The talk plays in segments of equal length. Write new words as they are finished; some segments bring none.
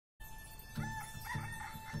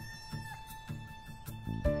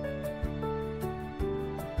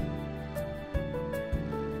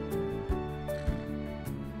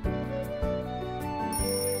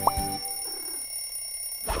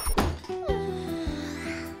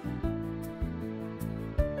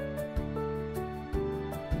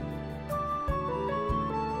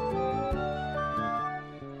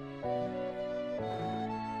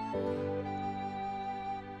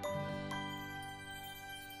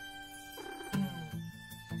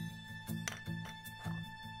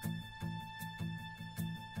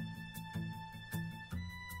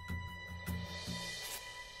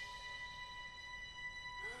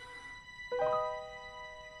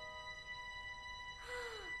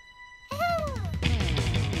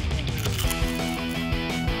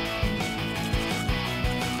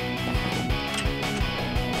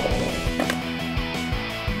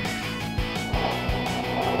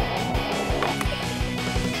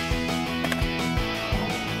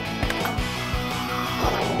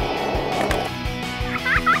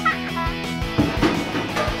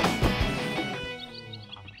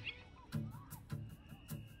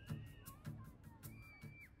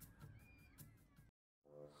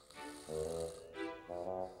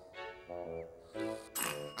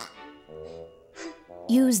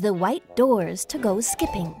Use the white doors to go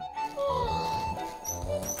skipping.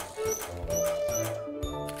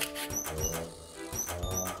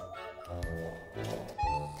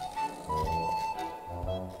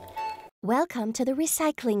 Welcome to the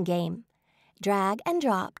recycling game. Drag and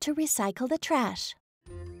drop to recycle the trash.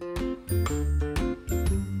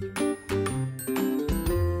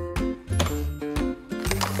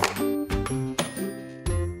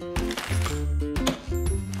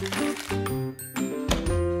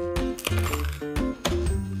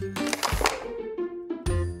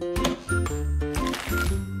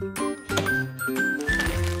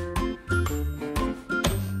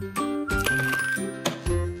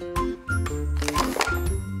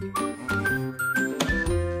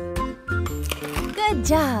 Good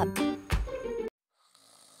job!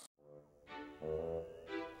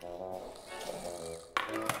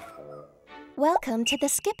 Welcome to the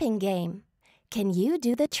skipping game. Can you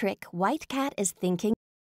do the trick White Cat is thinking?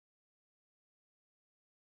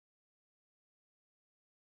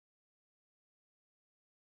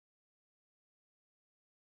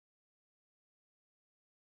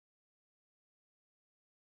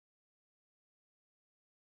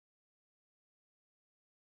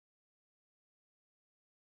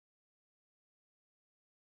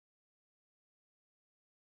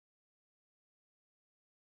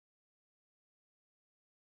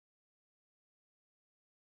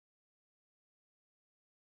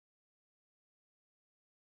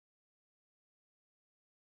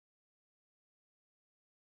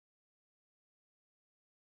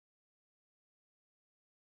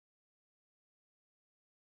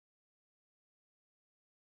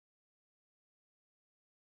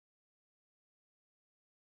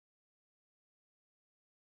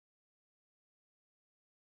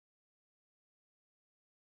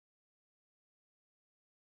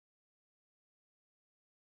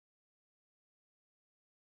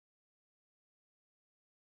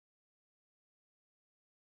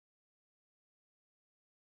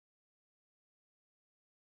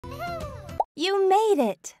 You made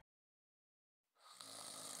it!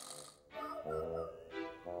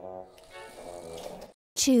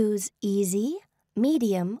 Choose easy,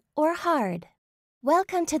 medium, or hard.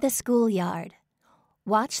 Welcome to the schoolyard.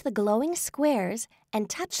 Watch the glowing squares and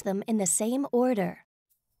touch them in the same order.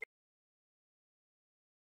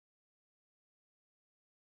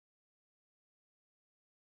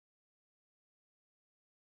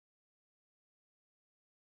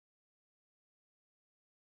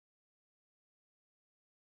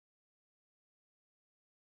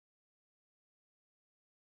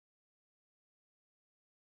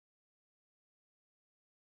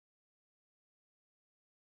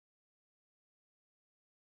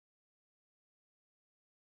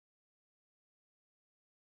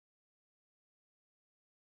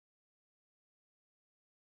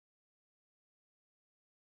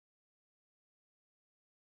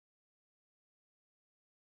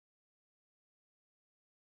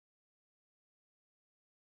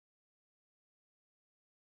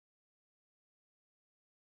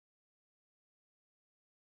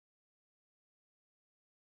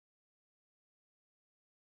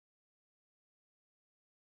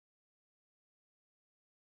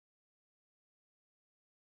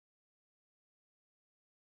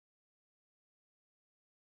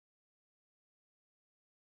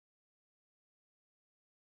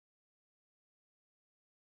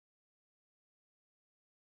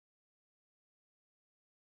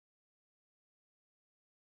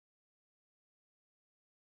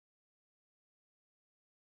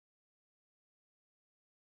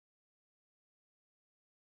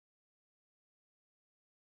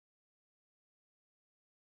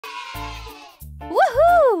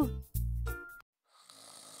 Woohoo!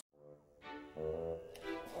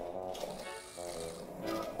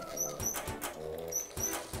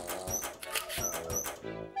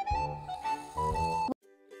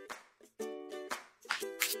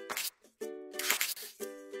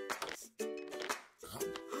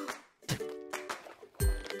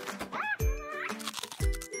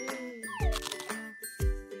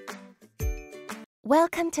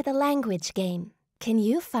 Welcome to the language game. Can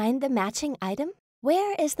you find the matching item?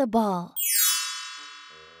 Where is the ball?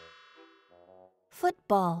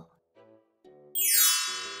 Football.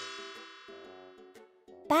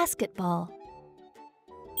 Basketball.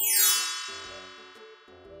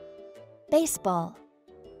 Baseball.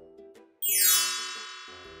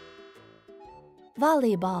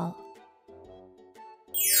 Volleyball.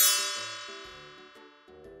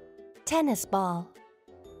 Tennis ball.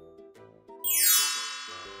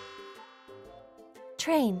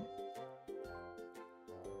 Train.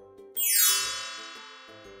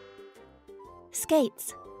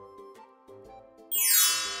 skates.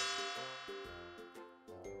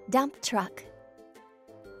 Dump truck.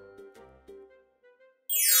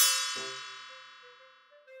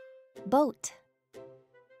 Boat.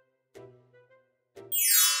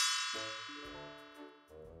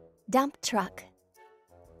 Dump truck.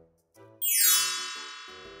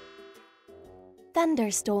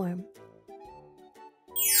 Thunderstorm.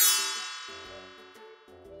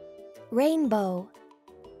 Rainbow.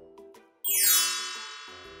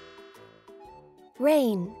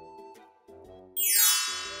 Rain.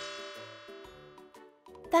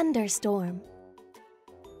 Thunderstorm.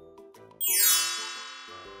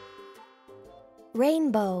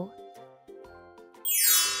 Rainbow.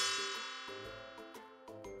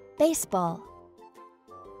 Baseball.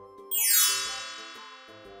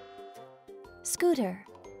 Scooter.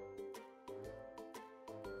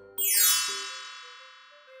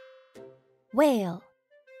 Whale.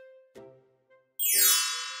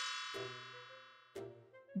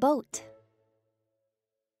 Boat.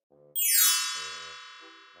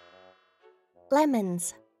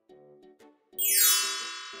 Lemons.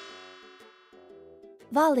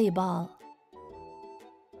 Volleyball.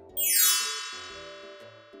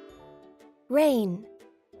 Rain.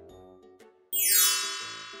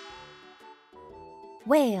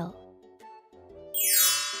 Whale.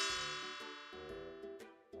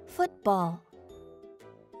 Football.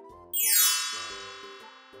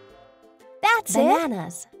 That's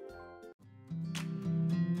Bananas.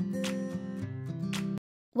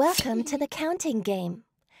 Welcome to the counting game.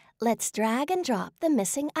 Let's drag and drop the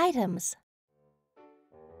missing items.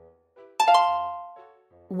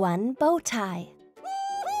 1 bow tie.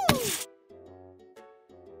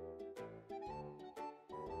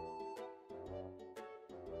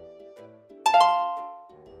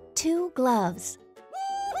 2 gloves.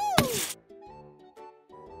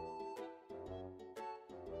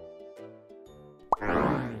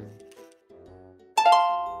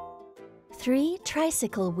 3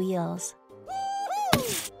 tricycle wheels.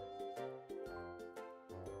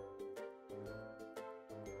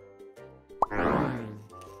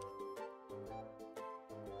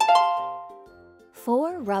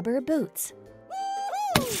 4 rubber boots.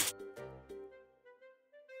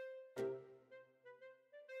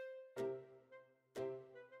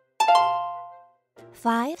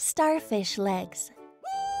 5 starfish legs.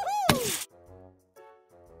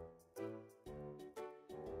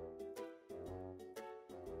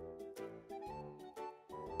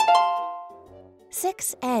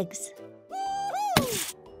 6 eggs.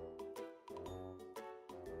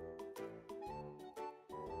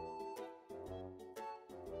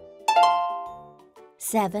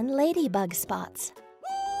 7 ladybug spots.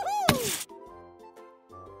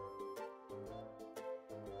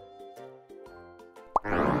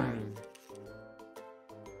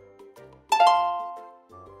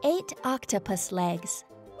 8 octopus legs.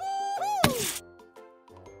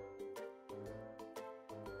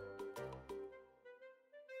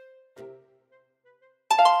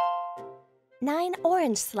 9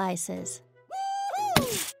 orange slices.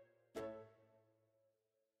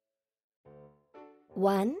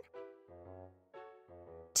 1,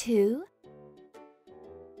 2,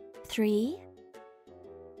 3,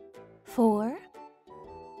 4,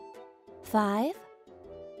 5,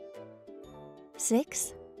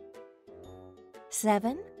 6,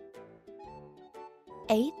 7,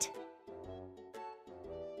 8,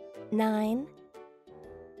 9,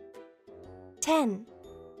 10.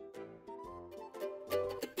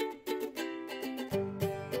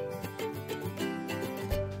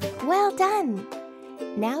 Well done!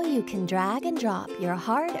 Now you can drag and drop your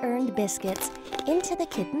hard-earned biscuits into the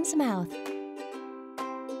kitten's mouth.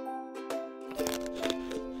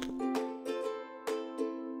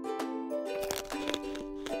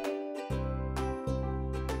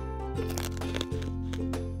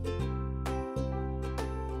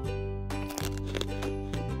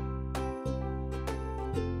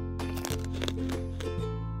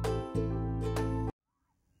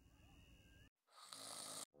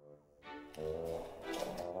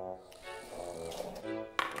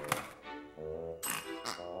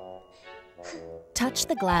 Touch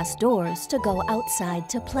the glass doors to go outside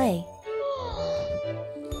to play.